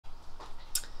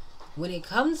When it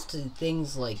comes to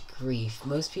things like grief,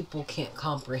 most people can't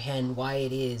comprehend why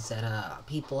it is that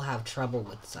people have trouble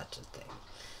with such a thing.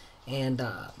 And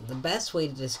the best way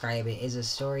to describe it is a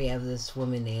story of this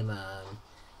woman named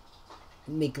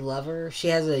McLover. She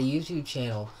has a YouTube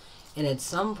channel, and at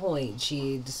some point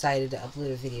she decided to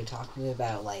upload a video talking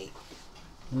about like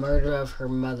the murder of her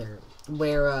mother,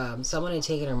 where someone had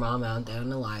taken her mom out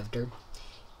and unalived her,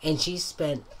 and she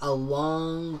spent a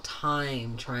long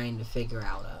time trying to figure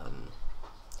out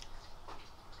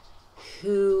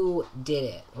who did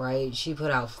it. Right? She put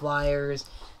out flyers.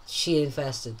 She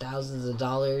invested thousands of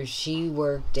dollars. She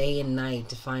worked day and night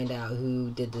to find out who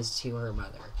did this to her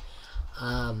mother.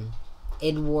 Um,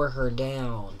 it wore her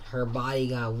down. Her body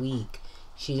got weak.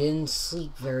 She didn't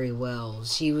sleep very well.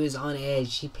 She was on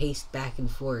edge. She paced back and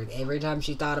forth. Every time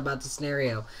she thought about the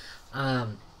scenario,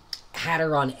 had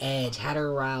her on edge, had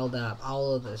her riled up,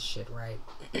 all of this shit, right?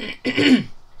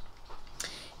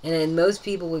 And then most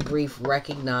people with grief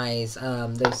recognize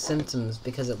those symptoms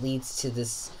because it leads to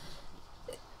this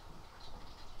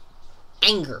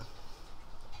anger.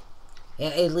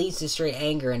 It leads to straight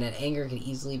anger, and that anger can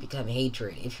easily become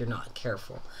hatred if you're not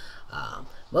careful.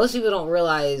 Most people don't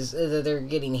realize that they're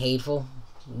getting hateful,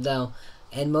 though,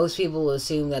 and most people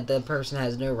assume that the person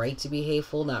has no right to be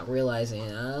hateful, not realizing,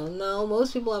 no,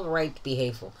 most people have a right to be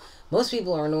hateful. Most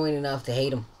people are annoying enough to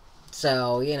hate them.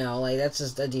 So, like, that's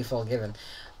just a default given.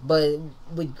 But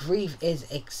with grief, it's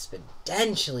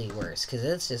exponentially worse, because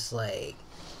it's just like,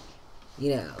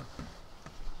 you're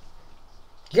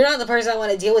not the person I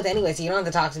want to deal with anyway, so you don't have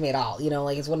to talk to me at all.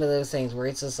 Like, it's one of those things where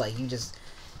it's just like, you just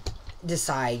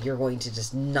decide you're going to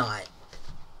just not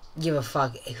give a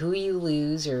fuck who you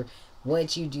lose or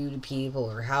what you do to people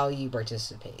or how you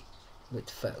participate with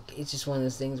folk. It's just one of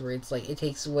those things where it's like, it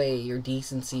takes away your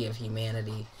decency of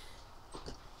humanity.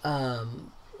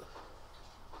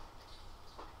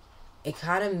 It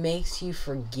kind of makes you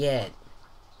forget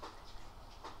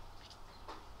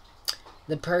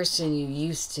the person you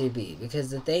used to be, because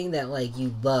the thing that like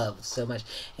you love so much,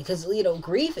 because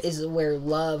grief is where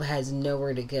love has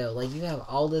nowhere to go. Like, you have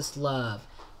all this love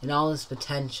and all this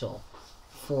potential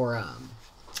for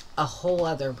a whole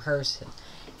other person,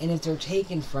 and if they're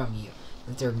taken from you,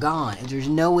 if they're gone, if there's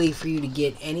no way for you to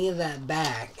get any of that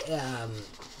back,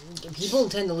 people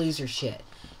tend to lose their shit.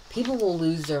 People will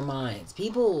lose their minds.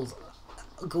 People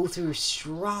go through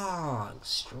strong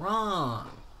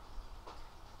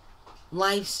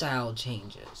lifestyle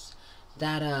changes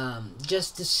that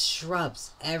just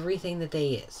disrupts everything that they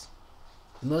is.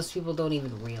 Most people don't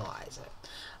even realize it.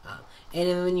 And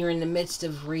then when you're in the midst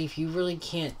of grief, you really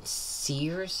can't see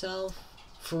yourself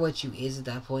for what you is at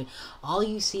that point. All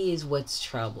you see is what's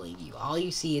troubling you. All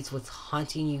you see is what's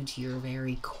haunting you to your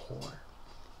very core.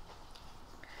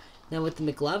 Now with the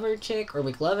McLover chick, or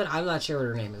McLovin, I'm not sure what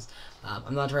her name is.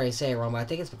 I'm not trying to say it wrong, but I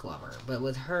think it's McLover. But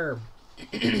with her,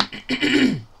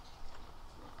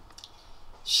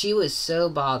 she was so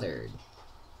bothered,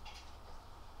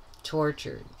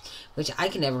 tortured, which I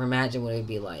can never imagine what it would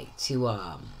be like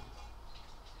to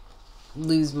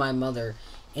lose my mother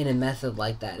in a method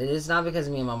like that. It is not because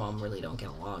me and my mom really don't get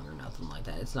along or nothing like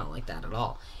that. It's not like that at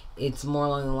all. It's more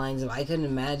along the lines of, I couldn't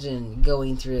imagine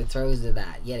going through the throes of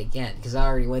that yet again, because I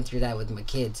already went through that with my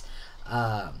kids.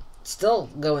 Still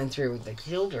going through with the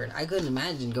children. I couldn't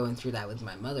imagine going through that with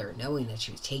my mother, knowing that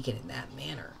she was taken in that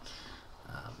manner.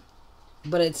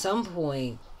 But at some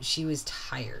point, she was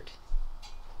tired.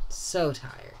 So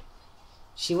tired.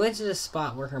 She went to the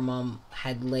spot where her mom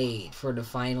had laid for the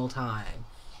final time,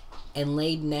 and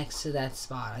laid next to that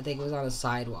spot. I think it was on a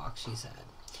sidewalk, she said.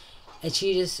 And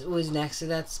she just was next to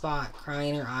that spot,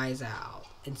 crying her eyes out,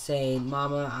 and saying,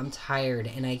 "Mama, I'm tired,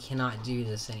 and I cannot do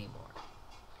this anymore."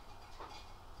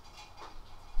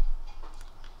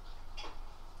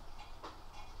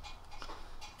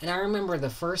 And I remember the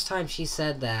first time she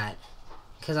said that,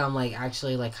 because I'm like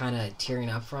actually like kind of tearing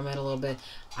up from it a little bit.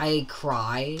 I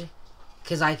cried,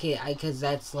 because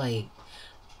that's like,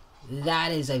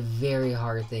 that is a very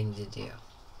hard thing to do.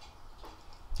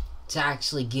 To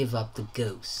actually give up the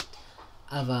ghost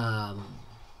of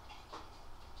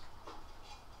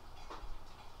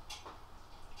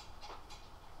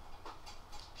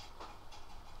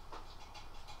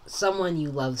someone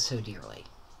you love so dearly.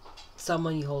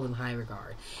 Someone you hold in high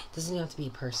regard. It doesn't have to be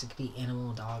a person. It could be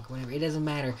animal, dog, whatever. It doesn't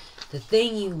matter. The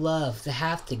thing you love, to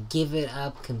have to give it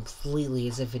up completely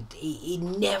as if it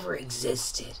never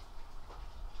existed.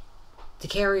 To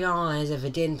carry on as if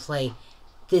it didn't play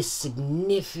this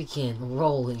significant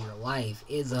role in your life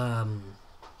is the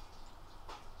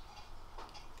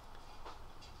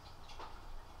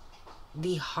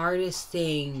hardest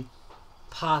thing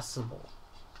possible.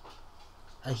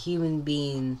 a human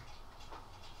being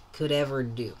could ever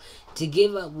do. To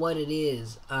give up what it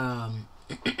is,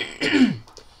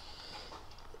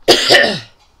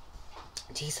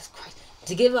 Jesus Christ.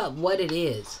 To give up what it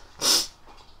is,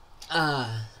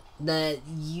 that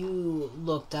you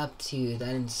looked up to,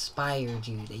 that inspired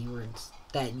you, that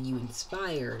you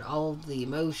inspired, all of the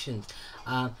emotions,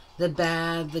 the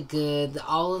bad, the good,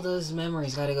 all of those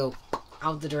memories gotta go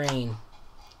out the drain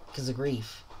because of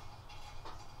grief.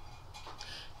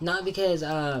 Not because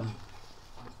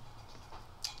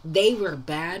they were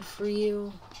bad for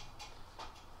you,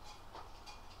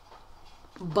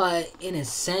 but in a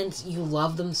sense, you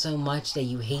love them so much that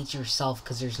you hate yourself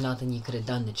because there's nothing you could have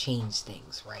done to change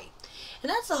things, right? And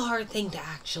that's a hard thing to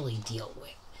actually deal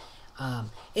with.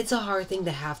 It's a hard thing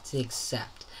to have to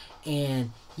accept.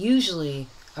 And usually,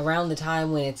 around the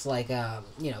time when it's like,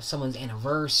 someone's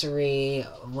anniversary,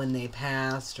 when they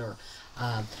passed, or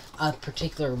a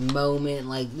particular moment,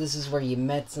 like this is where you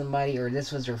met somebody, or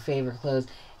this was your favorite clothes,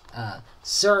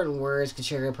 certain words could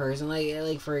trigger a person.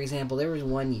 Like for example, there was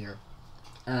one year,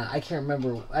 I can't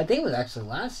remember, I think it was actually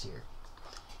last year,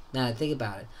 now that I think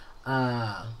about it,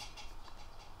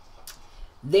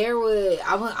 there was,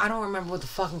 I don't remember what the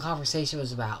fucking conversation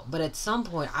was about, but at some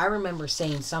point, I remember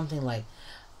saying something like,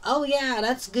 oh yeah,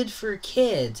 that's good for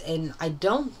kids, and I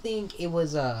don't think it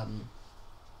was, around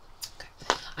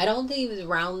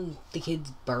the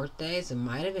kids' birthdays. It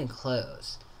might have been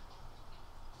close.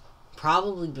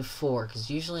 Probably before, because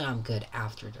usually I'm good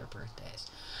after their birthdays.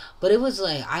 But it was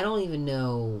like, I don't even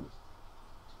know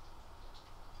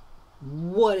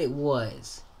what it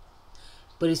was.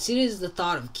 But as soon as the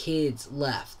thought of kids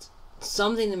left,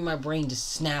 something in my brain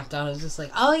just snapped on. It was just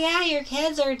like, oh yeah, your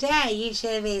kids are dead. You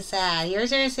should be sad.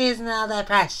 Yours are season all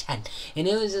depression. And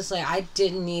it was just like, I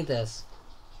didn't need this.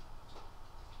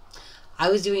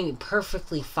 I was doing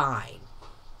perfectly fine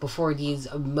before these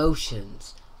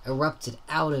emotions erupted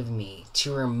out of me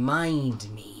to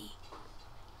remind me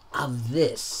of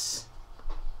this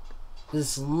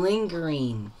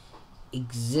lingering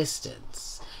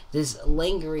existence, this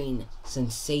lingering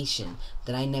sensation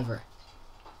that I never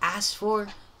asked for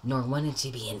nor wanted to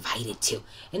be invited to.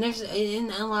 And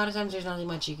a lot of times there's nothing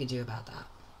much you could do about that.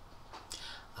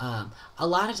 A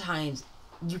lot of times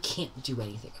you can't do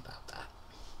anything about that.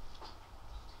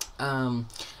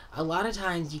 A lot of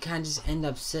times you kind of just end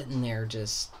up sitting there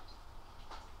just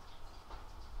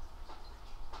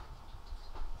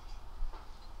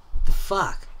the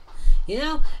fuck,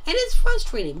 and it's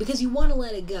frustrating because you want to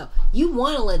let it go. You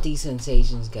want to let these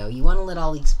sensations go. You want to let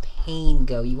all these pain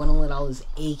go. You want to let all this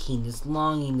aching, this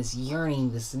longing, this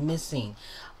yearning, this missing,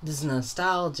 this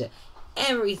nostalgia,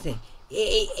 everything.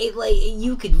 Like,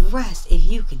 you could rest if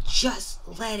you could just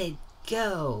let it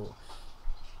go.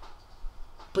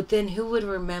 But then who would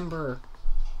remember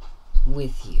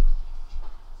with you?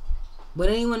 Would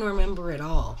anyone remember at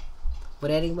all?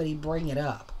 Would anybody bring it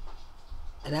up?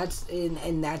 And that's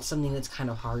something that's kind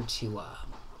of hard to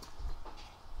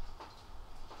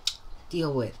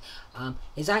deal with.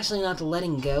 It's actually not the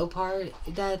letting go part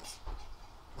that's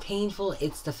painful.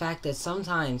 It's the fact that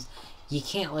sometimes you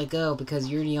can't let go because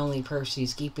you're the only person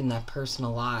who's keeping that person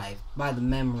alive by the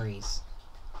memories.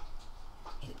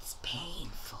 And it's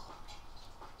painful.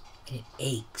 And it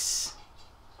aches.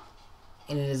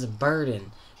 And it is a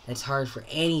burden that's hard for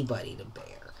anybody to bear.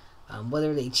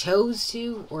 Whether they chose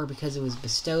to or because it was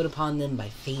bestowed upon them by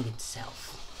fate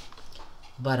itself.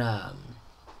 But,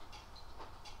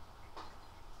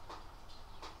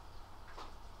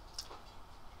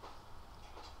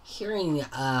 hearing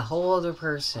a whole other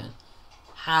person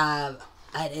have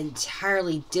an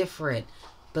entirely different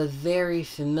but very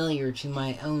familiar to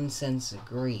my own sense of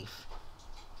grief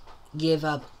give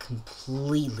up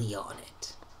completely on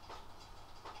it.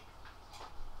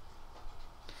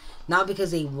 Not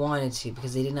because they wanted to,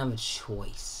 because they didn't have a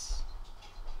choice.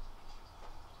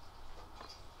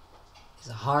 It's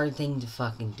a hard thing to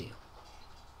fucking do.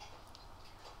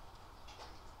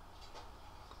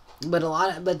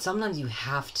 But sometimes you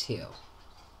have to.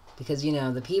 Because,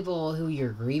 the people who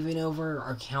you're grieving over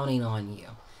are counting on you.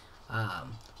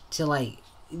 To, like,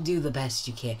 do the best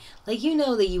you can. Like,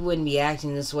 that you wouldn't be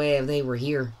acting this way if they were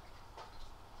here.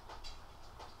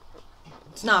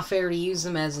 It's not fair to use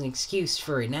them as an excuse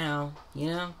for it now,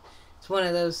 It's one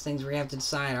of those things where you have to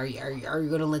decide, are you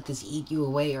going to let this eat you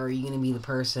away, or are you going to be the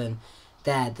person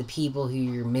that the people who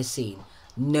you're missing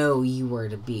know you were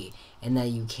to be, and that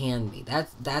you can be.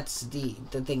 That's the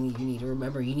thing that you need to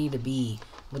remember. You need to be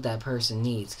what that person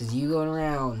needs, because you going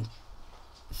around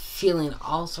feeling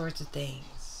all sorts of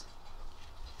things,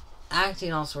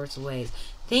 acting all sorts of ways,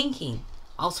 thinking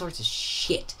all sorts of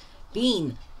shit,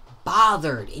 being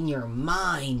bothered in your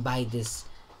mind by this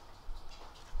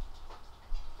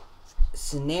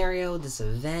scenario, this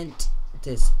event,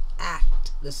 this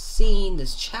act, this scene,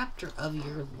 this chapter of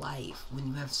your life, when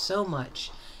you have so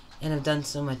much and have done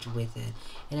so much with it,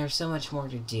 and there's so much more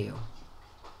to do.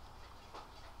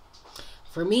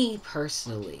 For me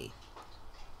personally,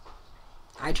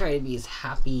 I try to be as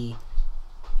happy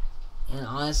and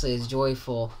honestly as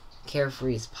joyful,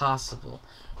 carefree as possible,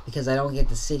 because I don't get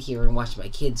to sit here and watch my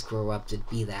kids grow up to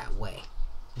be that way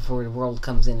before the world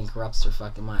comes in and corrupts their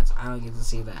fucking minds. I don't get to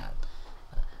see that.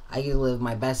 I get to live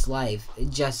my best life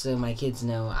just so my kids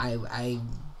know I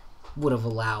would have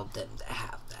allowed them to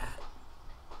have that.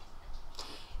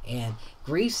 And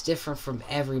grief's different from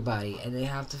everybody, and they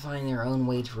have to find their own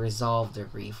way to resolve their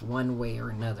grief, one way or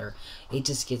another. It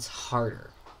just gets harder,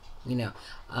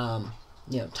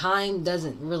 time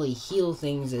doesn't really heal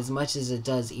things as much as it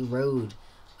does erode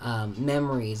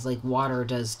memories, like water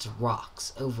does to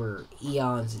rocks over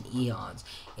eons and eons.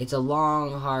 It's a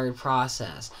long, hard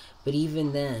process, but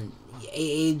even then,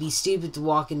 it'd be stupid to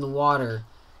walk in the water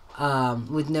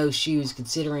with no shoes,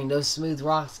 considering those smooth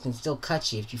rocks can still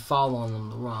cut you if you fall on them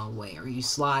the wrong way, or you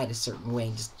slide a certain way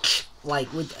and just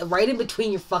like with right in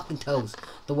between your fucking toes,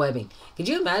 the webbing. Could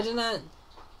you imagine that?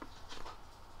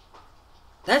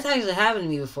 That's actually happened to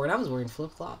me before, and I was wearing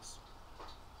flip-flops.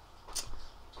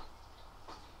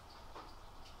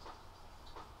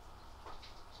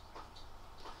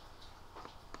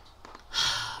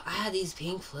 I had these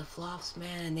pink flip-flops,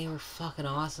 man, and they were fucking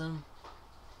awesome.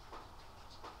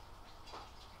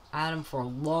 I had them for a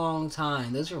long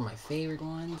time. Those were my favorite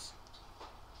ones.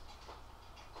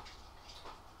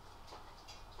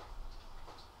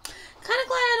 Kind of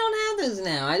glad I don't have those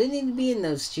now. I didn't need to be in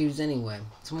those shoes anyway.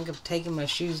 Someone kept taking my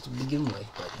shoes to begin with,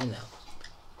 but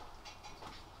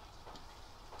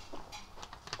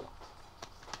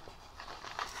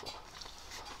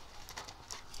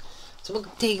Someone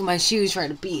kept taking my shoes, trying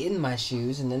to be in my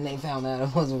shoes, and then they found out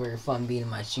it wasn't very fun being in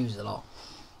my shoes at all.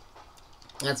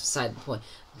 That's beside the point.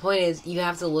 The point is, you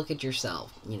have to look at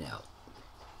yourself,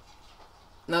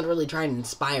 Not really trying to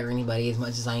inspire anybody as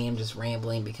much as I am just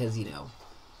rambling because,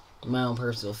 my own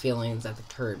personal feelings at the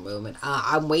current moment.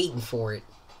 I'm waiting for it.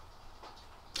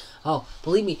 Oh,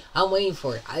 believe me, I'm waiting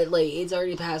for it. It's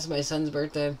already past my son's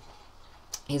birthday.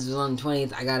 He's on the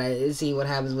 20th. I gotta see what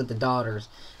happens with the daughters.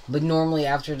 But normally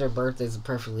after their birthdays are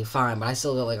perfectly fine. But I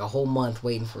still got a whole month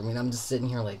waiting for me. And I'm just sitting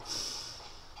here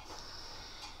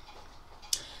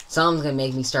something's gonna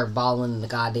make me start bawling in the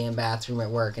goddamn bathroom at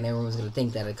work, and everyone's gonna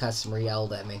think that a customer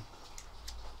yelled at me.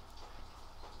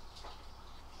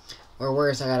 Or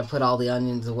worse, I gotta put all the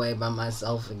onions away by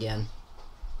myself again.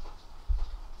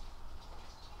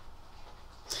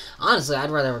 Honestly, I'd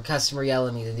rather have a customer yell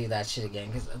at me to do that shit again,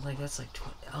 because that's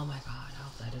 20, oh my god, I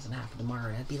hope that doesn't happen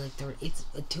tomorrow. That'd be it's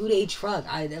a 2-day truck.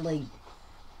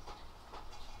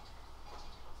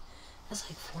 That's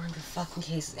 400 fucking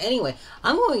cases. Anyway,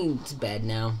 I'm going to bed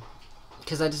now,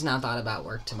 because I just now thought about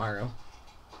work tomorrow.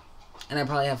 And I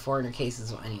probably have 400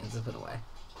 cases of onions to put away.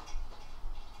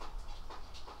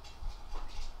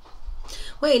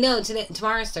 Wait, no,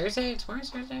 tomorrow's Thursday? Tomorrow's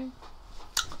Thursday.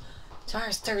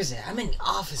 I'm in the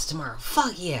office tomorrow.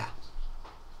 Fuck yeah.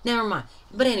 Never mind.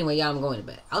 But anyway, yeah, I'm going to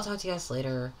bed. I'll talk to you guys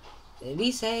later.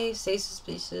 Be safe, stay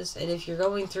suspicious, and if you're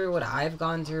going through what I've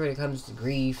gone through when it comes to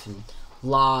grief and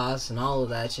loss and all of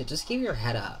that shit, just keep your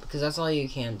head up, because that's all you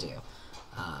can do.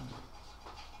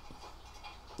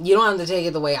 You don't have to take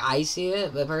it the way I see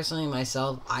it, but personally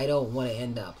myself, I don't want to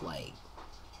end up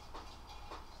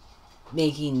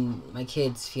making my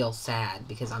kids feel sad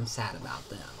because I'm sad about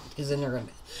them, because then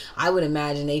I would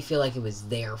imagine they feel like it was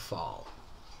their fault,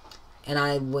 and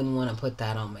I wouldn't want to put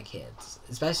that on my kids,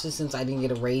 especially since I didn't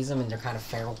get to raise them and they're kind of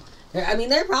feral.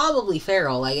 They're probably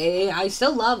feral. I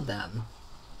still love them.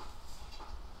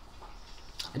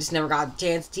 I just never got a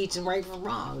chance to teach them right from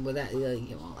wrong. But that,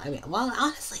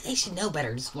 honestly, they should know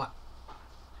better.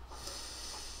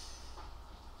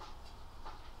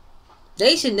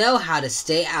 They should know how to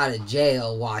stay out of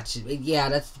jail watching. Yeah,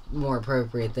 that's the more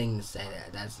appropriate thing to say.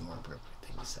 That's the more appropriate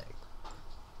thing to say.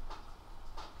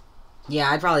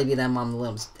 Yeah, I'd probably be that mom to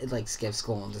let them, skip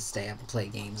school and just stay up and play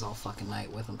games all fucking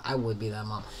night with them. I would be that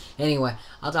mom. Anyway,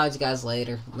 I'll talk to you guys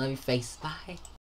later. Love your face. Bye.